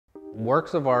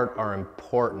Works of art are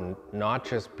important not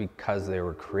just because they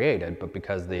were created, but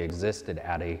because they existed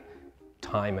at a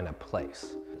time and a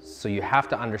place. So you have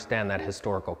to understand that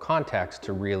historical context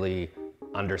to really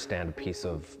understand a piece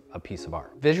of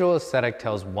art. Visual aesthetic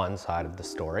tells one side of the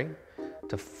story.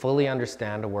 To fully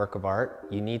understand a work of art,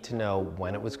 you need to know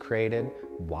when it was created,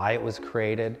 why it was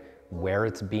created, where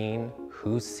it's been,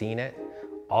 who's seen it.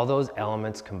 All those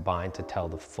elements combine to tell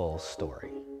the full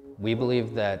story. We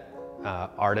believe that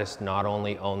artists not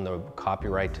only own the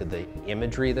copyright to the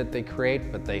imagery that they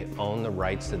create, but they own the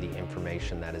rights to the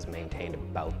information that is maintained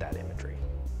about that imagery.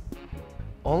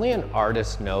 Only an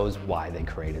artist knows why they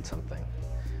created something.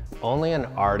 Only an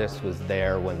artist was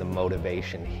there when the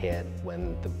motivation hit,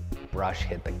 when the brush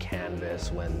hit the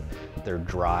canvas, when their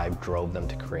drive drove them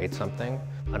to create something.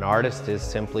 An artist is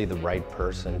simply the right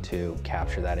person to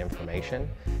capture that information.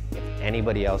 If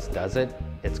anybody else does it,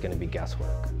 it's going to be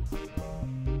guesswork.